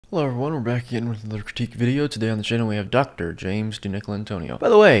Hello everyone, we're back again with another critique video. Today on the channel we have Dr. James DiNicolantonio. By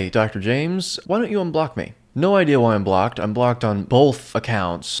the way, Dr. James, why don't you unblock me? No idea why I'm blocked. I'm blocked on both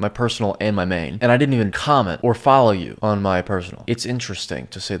accounts, my personal and my main, and I didn't even comment or follow you on my personal. It's interesting,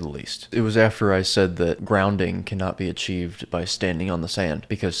 to say the least. It was after I said that grounding cannot be achieved by standing on the sand,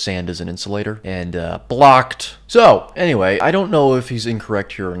 because sand is an insulator, and blocked. So, anyway, I don't know if he's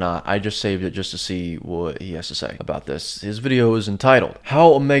incorrect here or not. I just saved it just to see what he has to say about this. His video is entitled,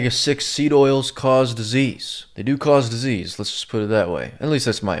 How Omega-6 Seed Oils Cause Disease. They do cause disease, let's just put it that way. At least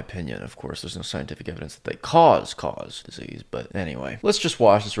that's my opinion, of course. There's no scientific evidence that they cause disease, but anyway. Let's just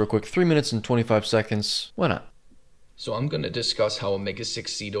watch this real quick. 3 minutes and 25 seconds. Why not? So I'm going to discuss how omega-6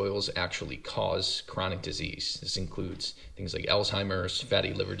 seed oils actually cause chronic disease. This includes things like Alzheimer's,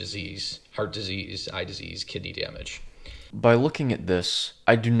 fatty liver disease, heart disease, eye disease, kidney damage. By looking at this,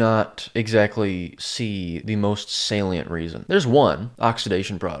 I do not exactly see the most salient reason. There's one,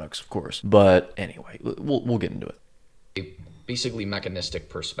 oxidation products, of course. But anyway, we'll get into it. A basically mechanistic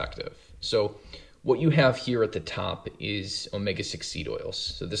perspective. So what you have here at the top is omega-6 seed oils.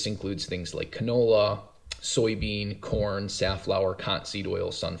 So this includes things like canola, soybean, corn, safflower, cottonseed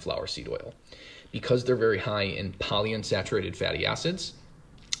oil, sunflower seed oil. Because they're very high in polyunsaturated fatty acids,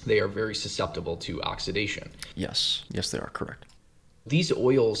 they are very susceptible to oxidation. Yes, they are correct. These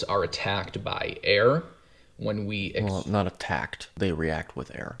oils are attacked by air when we well, not attacked. They react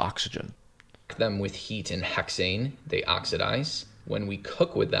with air, oxygen. Them with heat and hexane, they oxidize. When we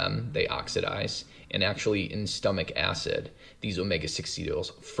cook with them, they oxidize. And actually in stomach acid, these omega-6 seed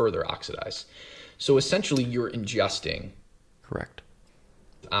oils further oxidize. So essentially you're ingesting correct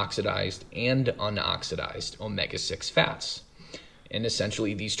oxidized and unoxidized omega-6 fats. And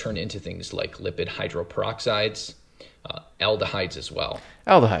essentially these turn into things like lipid hydroperoxides, aldehydes as well.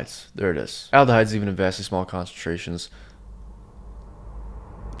 Aldehydes, there it is. Aldehydes, even in vastly small concentrations,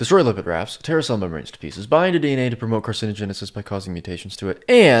 destroy lipid rafts, tear cell membranes to pieces, bind to DNA to promote carcinogenesis by causing mutations to it,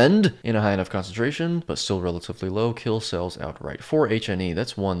 and, in a high enough concentration, but still relatively low, kill cells outright. 4-HNE,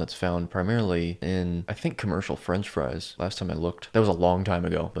 that's one that's found primarily in, I think, commercial French fries. Last time I looked. That was a long time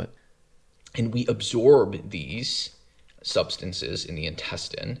ago, but... And we absorb these substances in the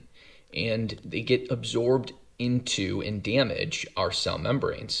intestine, and they get absorbed into and damage our cell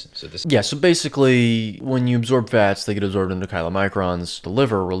membranes. So basically when you absorb fats, they get absorbed into chylomicrons. The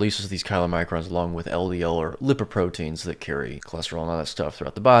liver releases these chylomicrons along with LDL or lipoproteins that carry cholesterol and all that stuff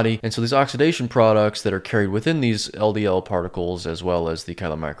throughout the body. And so these oxidation products that are carried within these LDL particles as well as the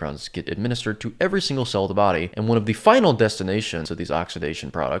chylomicrons get administered to every single cell of the body. And one of the final destinations of these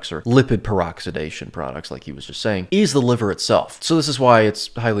oxidation products, or lipid peroxidation products like he was just saying, is the liver itself. So this is why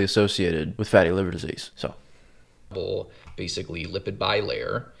it's highly associated with fatty liver disease. So basically lipid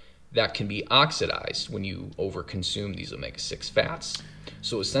bilayer that can be oxidized when you overconsume these omega-6 fats.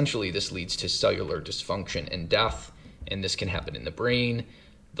 So essentially this leads to cellular dysfunction and death, and this can happen in the brain,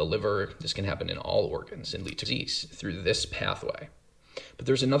 the liver, this can happen in all organs and lead to disease through this pathway. But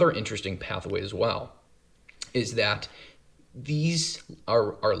there's another interesting pathway as well, is that these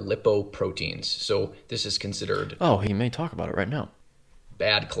are lipoproteins. So this is considered... Oh, he may talk about it right now.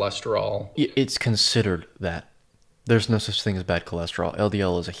 Bad cholesterol. It's considered that. There's no such thing as bad cholesterol.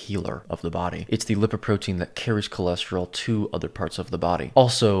 LDL is a healer of the body. It's the lipoprotein that carries cholesterol to other parts of the body.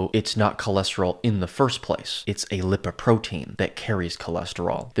 Also, it's not cholesterol in the first place. It's a lipoprotein that carries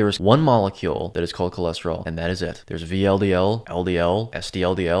cholesterol. There is one molecule that is called cholesterol, and that is it. There's VLDL, LDL,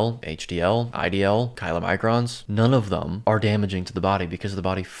 SDLDL, HDL, IDL, chylomicrons. None of them are damaging to the body because the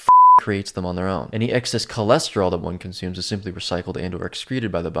body creates them on their own. Any excess cholesterol that one consumes is simply recycled and or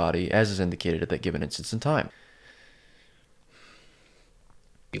excreted by the body, as is indicated at that given instance in time.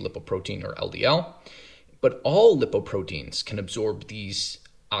 Lipoprotein or LDL, but all lipoproteins can absorb these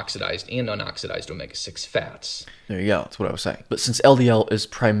oxidized and unoxidized omega-6 fats. There you go, that's what I was saying. But since LDL is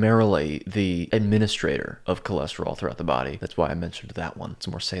primarily the administrator of cholesterol throughout the body, that's why I mentioned that one. It's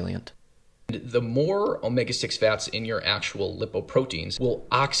more salient. The more omega-6 fats in your actual lipoproteins will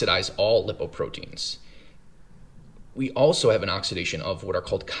oxidize all lipoproteins. We also have an oxidation of what are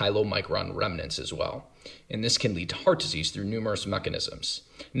called chylomicron remnants as well. And this can lead to heart disease through numerous mechanisms.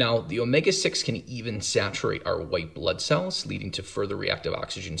 Now, the omega-6 can even saturate our white blood cells, leading to further reactive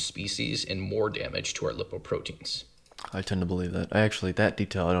oxygen species and more damage to our lipoproteins. I tend to believe that. That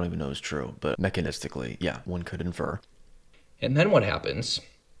detail I don't even know is true, but mechanistically, yeah, one could infer. And then what happens?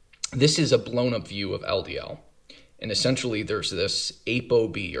 This is a blown up view of LDL. And essentially, there's this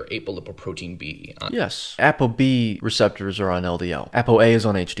ApoB or apolipoprotein B. Yes, ApoB receptors are on LDL. ApoA is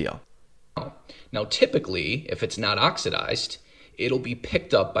on HDL. Now, typically, if it's not oxidized, it'll be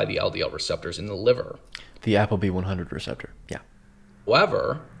picked up by the LDL receptors in the liver. The ApoB100 receptor, yeah.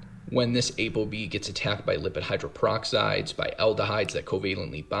 However, when this ApoB gets attacked by lipid hydroperoxides, by aldehydes that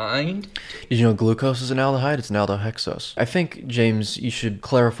covalently bind. Did you know glucose is an aldehyde? It's an aldohexose. I think, James, you should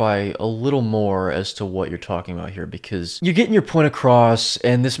clarify a little more as to what you're talking about here, because you're getting your point across,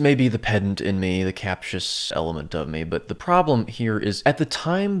 and this may be the pedant in me, the captious element of me, but the problem here is at the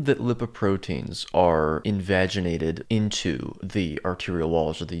time that lipoproteins are invaginated into the arterial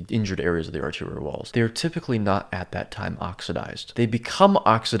walls or the injured areas of the arterial walls, they're typically not at that time oxidized. They become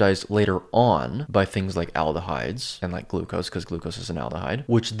oxidized later on by things like aldehydes and like glucose, because glucose is an aldehyde,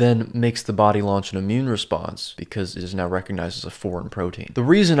 which then makes the body launch an immune response because it is now recognized as a foreign protein. The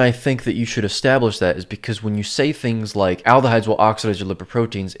reason I think that you should establish that is because when you say things like aldehydes will oxidize your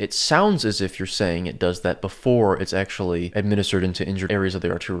lipoproteins, it sounds as if you're saying it does that before it's actually administered into injured areas of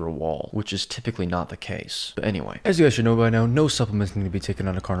the arterial wall, which is typically not the case. But anyway, as you guys should know by now, no supplements need to be taken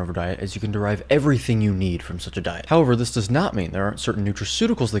on a carnivore diet, as you can derive everything you need from such a diet. However, this does not mean there aren't certain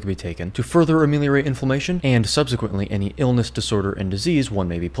nutraceuticals that can be taken to further ameliorate inflammation and subsequently any illness, disorder, and disease one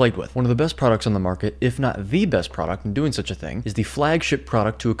may be plagued with. One of the best products on the market, if not the best product in doing such a thing, is the flagship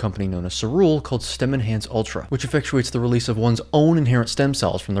product to a company known as Cerule called Stem Enhance Ultra, which effectuates the release of one's own inherent stem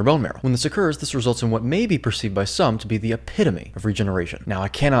cells from their bone marrow. When this occurs, this results in what may be perceived by some to be the epitome of regeneration. Now, I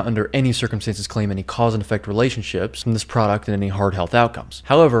cannot under any circumstances claim any cause and effect relationships from this product and any hard health outcomes.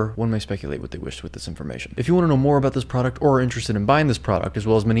 However, one may speculate what they wish with this information. If you want to know more about this product or are interested in buying this product, as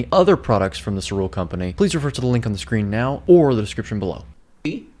well as many other products from the Cerule company, please refer to the link on the screen now or the description below.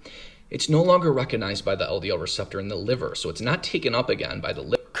 It's no longer recognized by the LDL receptor in the liver, so it's not taken up again by the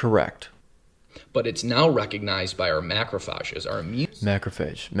liver. Correct. But it's now recognized by our macrophages, our immune...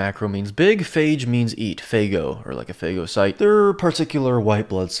 Macrophage. Macro means big, phage means eat. Phago, or like a phagocyte. They're particular white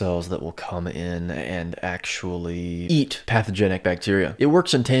blood cells that will come in and actually eat pathogenic bacteria. It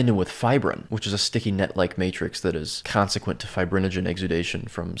works in tandem with fibrin, which is a sticky net-like matrix that is consequent to fibrinogen exudation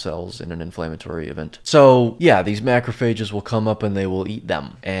from cells in an inflammatory event. So, yeah, these macrophages will come up and they will eat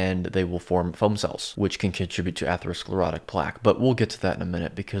them, and they will form foam cells, which can contribute to atherosclerotic plaque. But we'll get to that in a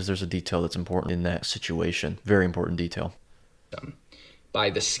minute, because there's a detail that's important in that situation. Very important detail. By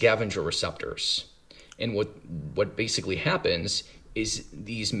the scavenger receptors. And what basically happens is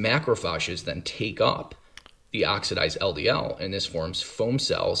these macrophages then take up the oxidized LDL, and this forms foam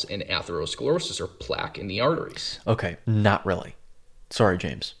cells and atherosclerosis, or plaque in the arteries. Okay, not really. Sorry,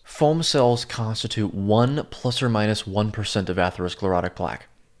 James. Foam cells constitute 1 plus or minus 1% of atherosclerotic plaque.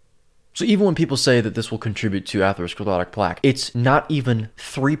 So even when people say that this will contribute to atherosclerotic plaque, it's not even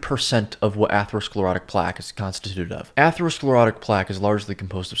 3% of what atherosclerotic plaque is constituted of. Atherosclerotic plaque is largely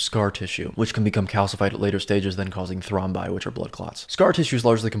composed of scar tissue, which can become calcified at later stages, then causing thrombi, which are blood clots. Scar tissue is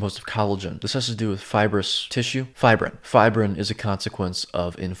largely composed of collagen. This has to do with fibrous tissue. Fibrin. Fibrin is a consequence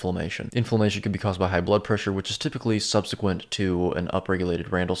of inflammation. Inflammation can be caused by high blood pressure, which is typically subsequent to an upregulated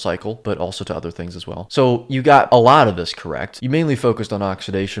Randle cycle, but also to other things as well. So you got a lot of this correct. You mainly focused on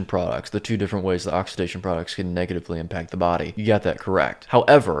oxidation products, the two different ways that oxidation products can negatively impact the body. You got that correct.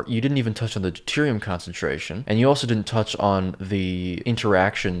 However, you didn't even touch on the deuterium concentration, and you also didn't touch on the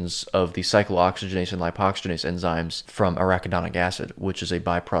interactions of the cyclooxygenase and lipoxygenase enzymes from arachidonic acid, which is a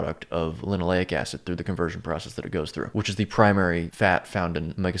byproduct of linoleic acid through the conversion process that it goes through, which is the primary fat found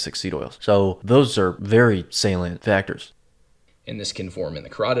in omega-6 seed oils. So those are very salient factors. And this can form in the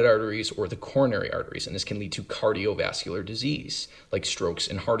carotid arteries or the coronary arteries, and this can lead to cardiovascular disease, like strokes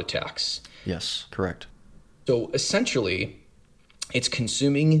and heart attacks. Yes, correct. So essentially, it's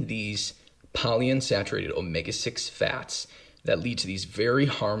consuming these polyunsaturated omega-6 fats that lead to these very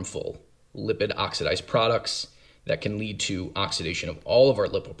harmful lipid oxidized products that can lead to oxidation of all of our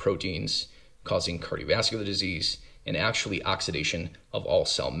lipoproteins, causing cardiovascular disease, and actually oxidation of all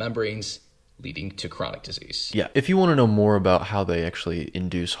cell membranes, leading to chronic disease. Yeah, if you want to know more about how they actually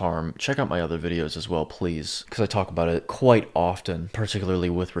induce harm, check out my other videos as well, please, because I talk about it quite often,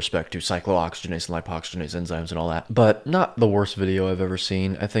 particularly with respect to cyclooxygenase and lipoxygenase enzymes and all that. But not the worst video I've ever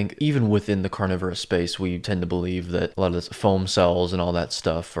seen. I think even within the carnivorous space, we tend to believe that a lot of this foam cells and all that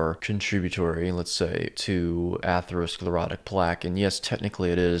stuff are contributory, let's say, to atherosclerotic plaque. And yes, technically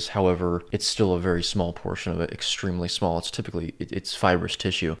it is. However, it's still a very small portion of it, extremely small. It's typically, it's fibrous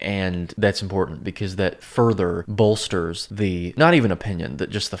tissue. And that's important because that further bolsters the, not even opinion, that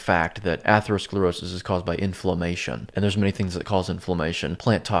just the fact that atherosclerosis is caused by inflammation. And there's many things that cause inflammation,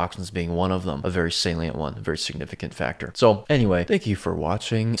 plant toxins being one of them, a very salient one, a very significant factor. So anyway, thank you for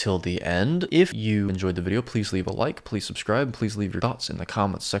watching till the end. If you enjoyed the video, please leave a like, please subscribe, please leave your thoughts in the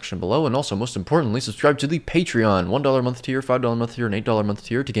comments section below, and also most importantly, subscribe to the Patreon, $1 a month tier, $5 a month tier, and $8 a month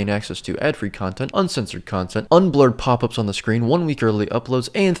tier to gain access to ad-free content, uncensored content, unblurred pop-ups on the screen, 1 week early uploads,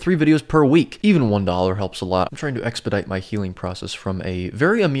 and 3 videos per week. week. Even $1 helps a lot. I'm trying to expedite my healing process from a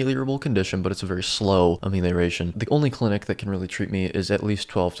very ameliorable condition, but it's a very slow amelioration. The only clinic that can really treat me is at least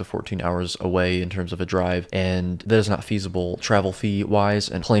 12 to 14 hours away in terms of a drive, and that is not feasible travel fee wise,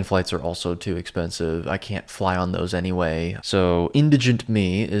 and plane flights are also too expensive. I can't fly on those anyway. So indigent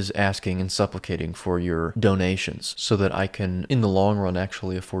me is asking and supplicating for your donations so that I can, in the long run,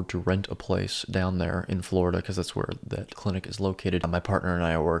 actually afford to rent a place down there in Florida, because that's where that clinic is located. My partner and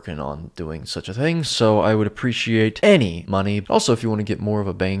I are working on doing such a thing, so I would appreciate any money. Also, if you want to get more of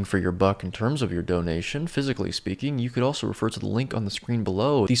a bang for your buck in terms of your donation, physically speaking, you could also refer to the link on the screen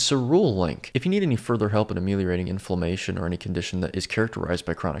below, the Cerule link. If you need any further help in ameliorating inflammation or any condition that is characterized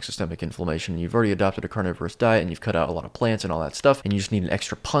by chronic systemic inflammation, and you've already adopted a carnivorous diet and you've cut out a lot of plants and all that stuff, and you just need an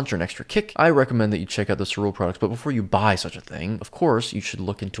extra punch or an extra kick, I recommend that you check out the Cerule products. But before you buy such a thing, of course, you should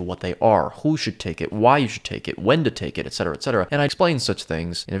look into what they are, who should take it, why you should take it, when to take it, etc., etc. And I explain such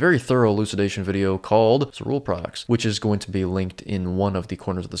things in a very thorough elucidation video called Cerule Products, which is going to be linked in one of the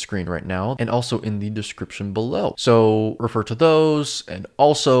corners of the screen right now, and also in the description below. So refer to those, and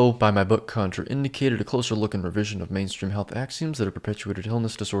also buy my book Contraindicated, a closer look and revision of mainstream health axioms that have perpetuated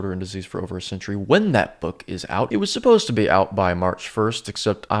illness, disorder, and disease for over a century. When that book is out, it was supposed to be out by March 1st,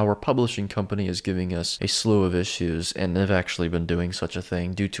 except our publishing company is giving us a slew of issues, and they've actually been doing such a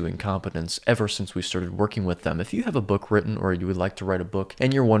thing due to incompetence ever since we started working with them. If you have a book written, or you would like to write a book,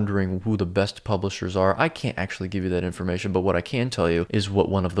 and you're wondering who the best publishers are, I can't actually give you that information, but what I can tell you is what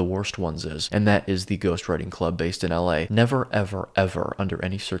one of the worst ones is, and that is the Ghostwriting Club based in LA. Never, ever, ever, under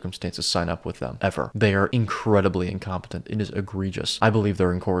any circumstances, sign up with them, ever. They are incredibly incompetent. It is egregious. I believe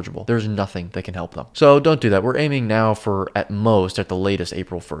they're incorrigible. There's nothing that can help them. So don't do that. We're aiming now for, at most, at the latest,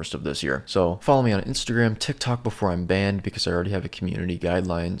 April 1st of this year. So follow me on Instagram, TikTok before I'm banned, because I already have a community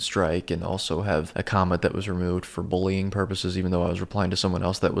guideline strike, and also have a comment that was removed for bullying purposes, even though I was replying to someone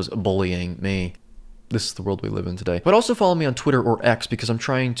else that was bullying me. This is the world we live in today. But also follow me on Twitter or X, because I'm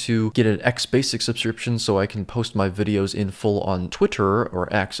trying to get an X basic subscription so I can post my videos in full on Twitter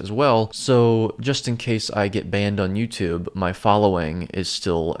or X as well. So just in case I get banned on YouTube, my following is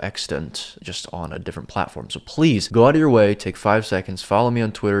still extant, just on a different platform. So please go out of your way, take 5 seconds, follow me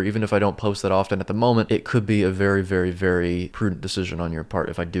on Twitter. Even if I don't post that often at the moment, it could be a very, very, very prudent decision on your part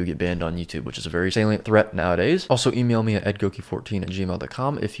if I do get banned on YouTube, which is a very salient threat nowadays. Also email me at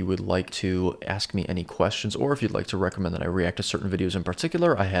edgoki14@gmail.com if you would like to ask me any questions, or if you'd like to recommend that I react to certain videos in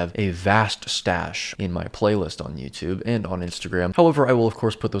particular. I have a vast stash in my playlist on YouTube and on Instagram. However, I will of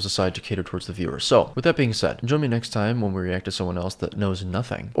course put those aside to cater towards the viewer. So with that being said, join me next time when we react to someone else that knows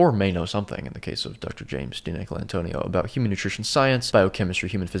nothing, or may know something, in the case of Dr. James DiNicolantonio, about human nutrition science, biochemistry,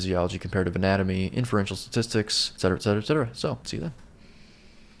 human physiology, comparative anatomy, inferential statistics, etc., etc., etc. So see you then.